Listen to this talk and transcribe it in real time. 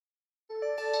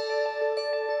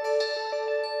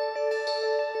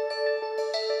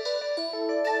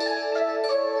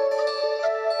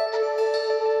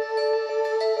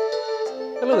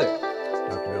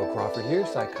Crawford here,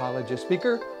 psychologist,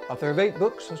 speaker, author of 8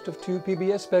 books, host of 2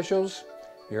 PBS specials.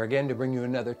 Here again to bring you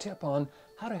another tip on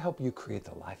how to help you create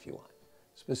the life you want.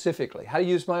 Specifically, how to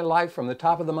use my life from the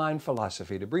top of the mind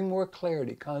philosophy to bring more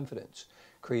clarity, confidence,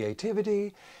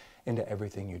 creativity into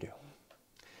everything you do.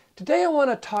 Today I want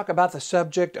to talk about the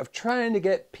subject of trying to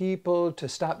get people to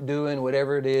stop doing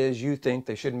whatever it is you think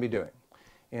they shouldn't be doing.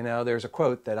 You know, there's a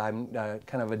quote that I'm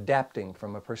kind of adapting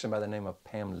from a person by the name of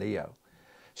Pam Leo.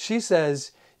 She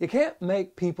says, "You can't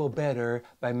make people better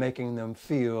by making them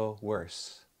feel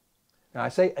worse." Now I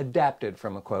say adapted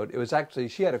from a quote. It was actually,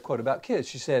 she had a quote about kids.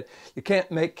 She said, "You can't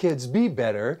make kids be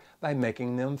better by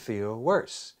making them feel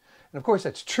worse." And of course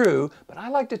that's true, but I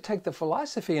like to take the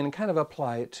philosophy and kind of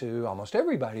apply it to almost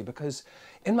everybody, because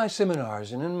in my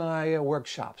seminars and in my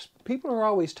workshops, people are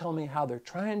always telling me how they're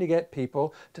trying to get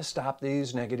people to stop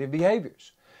these negative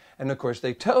behaviors. And of course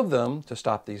they tell them to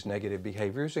stop these negative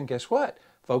behaviors, and guess what?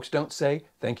 Folks don't say,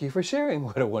 "Thank you for sharing,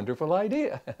 what a wonderful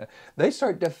idea." They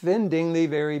start defending the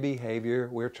very behavior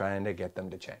we're trying to get them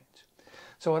to change.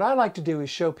 So what I like to do is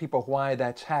show people why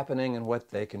that's happening and what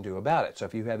they can do about it. So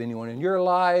if you have anyone in your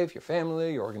life, your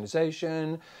family, your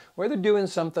organization, where they're doing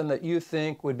something that you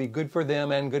think would be good for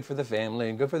them and good for the family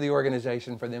and good for the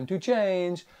organization for them to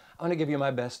change, I want to give you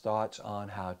my best thoughts on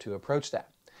how to approach that.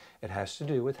 It has to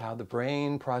do with how the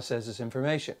brain processes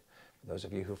information. For those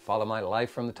of you who follow my life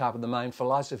from the top of the mind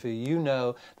philosophy, you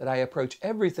know that I approach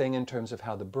everything in terms of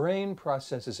how the brain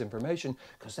processes information,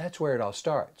 because that's where it all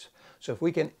starts. So if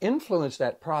we can influence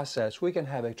that process, we can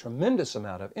have a tremendous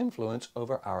amount of influence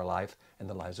over our life and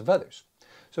the lives of others.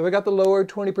 So we got the lower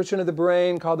 20% of the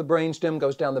brain called the brainstem,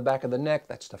 goes down the back of the neck.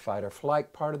 That's the fight or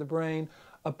flight part of the brain.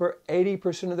 Upper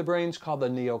 80% of the brain is called the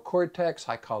neocortex.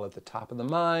 I call it the top of the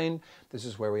mind. This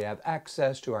is where we have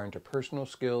access to our interpersonal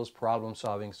skills,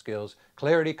 problem-solving skills,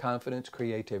 clarity, confidence,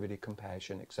 creativity,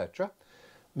 compassion, etc.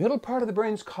 Middle part of the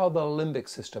brain is called the limbic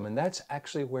system, and that's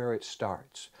actually where it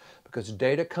starts, because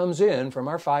data comes in from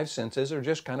our 5 senses or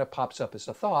just kind of pops up as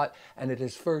a thought, and it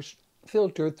is first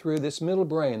filtered through this middle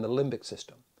brain, the limbic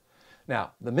system.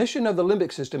 Now, the mission of the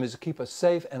limbic system is to keep us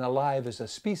safe and alive as a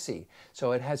species,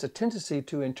 so it has a tendency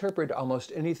to interpret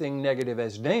almost anything negative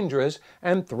as dangerous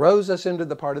and throws us into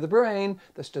the part of the brain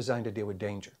that's designed to deal with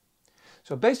danger.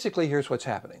 So basically, here's what's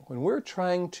happening. When we're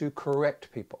trying to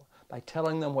correct people by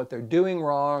telling them what they're doing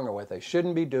wrong or what they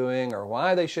shouldn't be doing or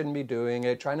why they shouldn't be doing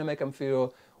it, trying to make them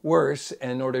feel worse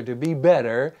in order to be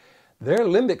better, their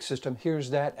limbic system hears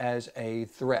that as a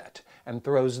threat and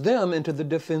throws them into the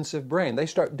defensive brain. They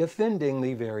start defending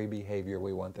the very behavior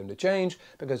we want them to change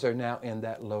because they're now in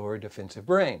that lower defensive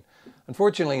brain.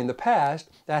 Unfortunately, in the past,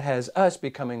 that has us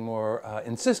becoming more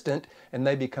insistent, and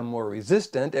they become more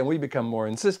resistant, and we become more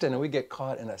insistent, and we get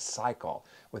caught in a cycle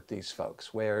with these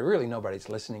folks where really nobody's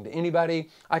listening to anybody.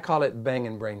 I call it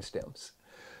banging brain stems.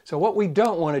 So what we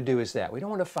don't want to do is that. We don't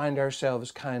want to find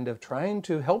ourselves kind of trying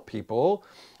to help people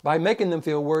by making them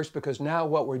feel worse, because now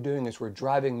what we're doing is we're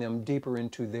driving them deeper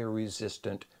into their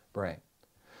resistant brain.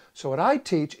 So what I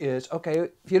teach is, okay,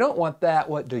 if you don't want that,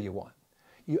 what do you want?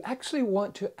 You actually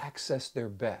want to access their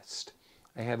best.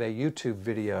 I have a YouTube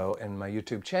video in my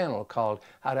YouTube channel called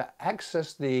How to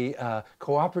Access the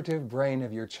Cooperative Brain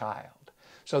of Your Child.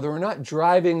 So that we're not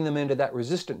driving them into that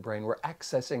resistant brain, we're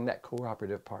accessing that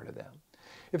cooperative part of them.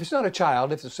 If it's not a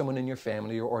child, if it's someone in your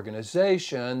family or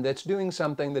organization that's doing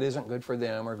something that isn't good for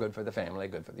them or good for the family,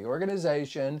 good for the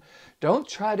organization, don't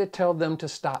try to tell them to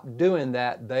stop doing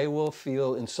that. They will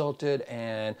feel insulted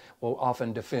and will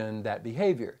often defend that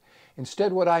behavior.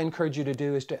 Instead, what I encourage you to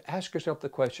do is to ask yourself the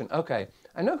question, okay,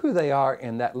 I know who they are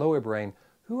in that lower brain.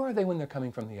 Who are they when they're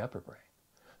coming from the upper brain?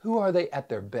 Who are they at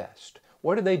their best?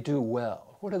 What do they do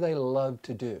well? What do they love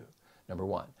to do? Number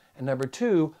one. And number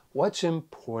two, what's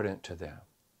important to them?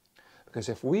 Because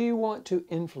if we want to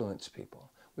influence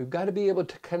people, we've got to be able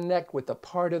to connect with the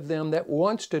part of them that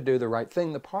wants to do the right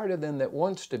thing, the part of them that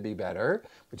wants to be better,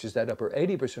 which is that upper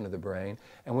 80% of the brain,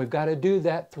 and we've got to do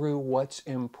that through what's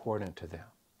important to them.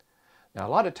 Now, a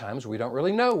lot of times we don't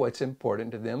really know what's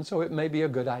important to them, so it may be a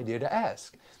good idea to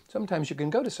ask. Sometimes you can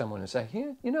go to someone and say,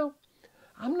 "Hey, you know,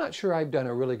 I'm not sure I've done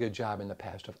a really good job in the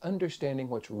past of understanding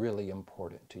what's really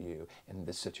important to you in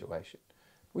this situation.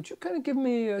 Would you kind of give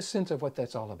me a sense of what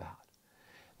that's all about?"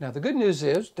 Now, the good news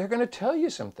is they're going to tell you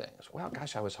some things. Well,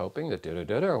 gosh, I was hoping that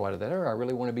da-da-da-da or what-da-da-da, or I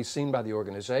really want to be seen by the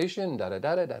organization,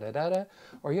 da-da-da-da, da-da-da-da.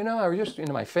 Or, you know, I just,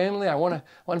 my family, I want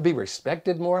to be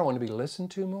respected more. I want to be listened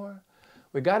to more.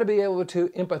 We've got to be able to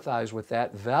empathize with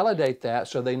that, validate that,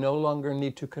 so they no longer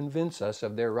need to convince us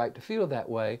of their right to feel that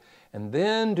way, and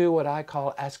then do what I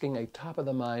call asking a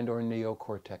top-of-the-mind or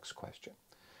neocortex question.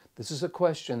 This is a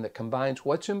question that combines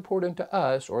what's important to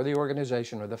us or the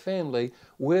organization or the family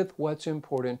with what's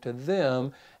important to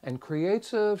them and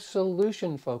creates a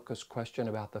solution-focused question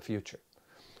about the future.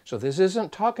 So this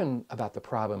isn't talking about the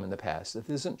problem in the past. This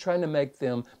isn't trying to make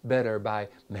them better by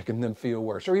making them feel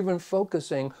worse or even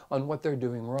focusing on what they're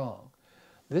doing wrong.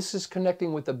 This is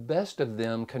connecting with the best of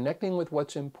them, connecting with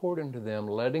what's important to them,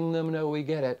 letting them know we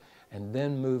get it, and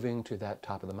then moving to that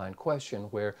top of the mind question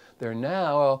where they're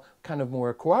now kind of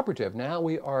more cooperative. Now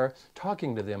we are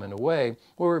talking to them in a way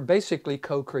where we're basically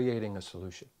co-creating a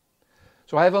solution.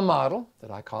 So I have a model that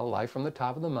I call Life from the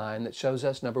Top of the Mind that shows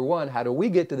us, number one, how do we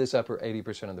get to this upper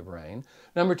 80% of the brain?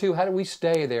 Number two, how do we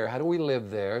stay there? How do we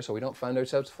live there so we don't find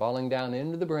ourselves falling down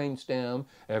into the brainstem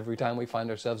every time we find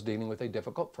ourselves dealing with a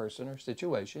difficult person or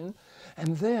situation?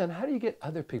 And then, how do you get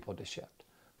other people to shift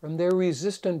from their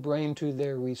resistant brain to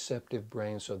their receptive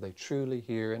brain so they truly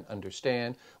hear and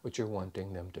understand what you're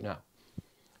wanting them to know?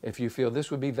 If you feel this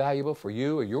would be valuable for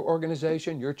you or your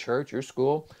organization, your church, your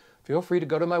school, feel free to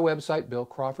go to my website,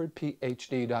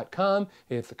 billcrawfordphd.com,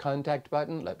 hit the contact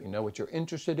button, let me know what you're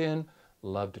interested in.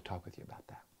 Love to talk with you about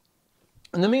that.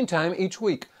 In the meantime, each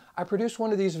week, I produce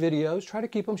one of these videos, try to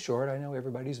keep them short. I know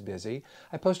everybody's busy.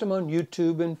 I post them on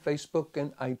YouTube and Facebook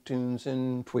and iTunes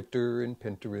and Twitter and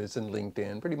Pinterest and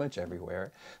LinkedIn, pretty much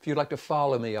everywhere. If you'd like to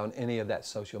follow me on any of that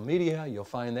social media, you'll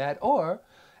find that. Or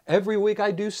every week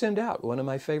I do send out one of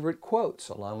my favorite quotes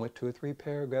along with 2 or 3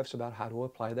 paragraphs about how to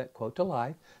apply that quote to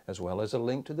life, as well as a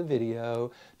link to the video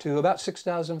to about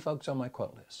 6,000 folks on my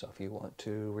quote list. So if you want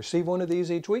to receive one of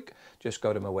these each week, just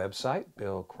go to my website,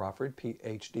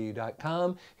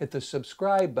 billcrawfordphd.com, hit the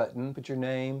subscribe button, put your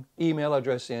name, email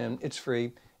address in. It's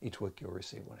free. Each week you'll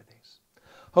receive one of these.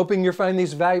 Hoping you find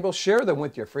these valuable, share them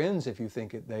with your friends if you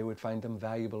think they would find them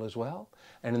valuable as well.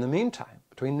 And in the meantime,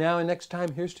 between now and next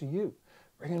time, here's to you.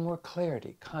 Bringing more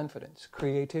clarity, confidence,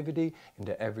 creativity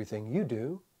into everything you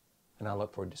do, and I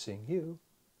look forward to seeing you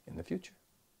in the future.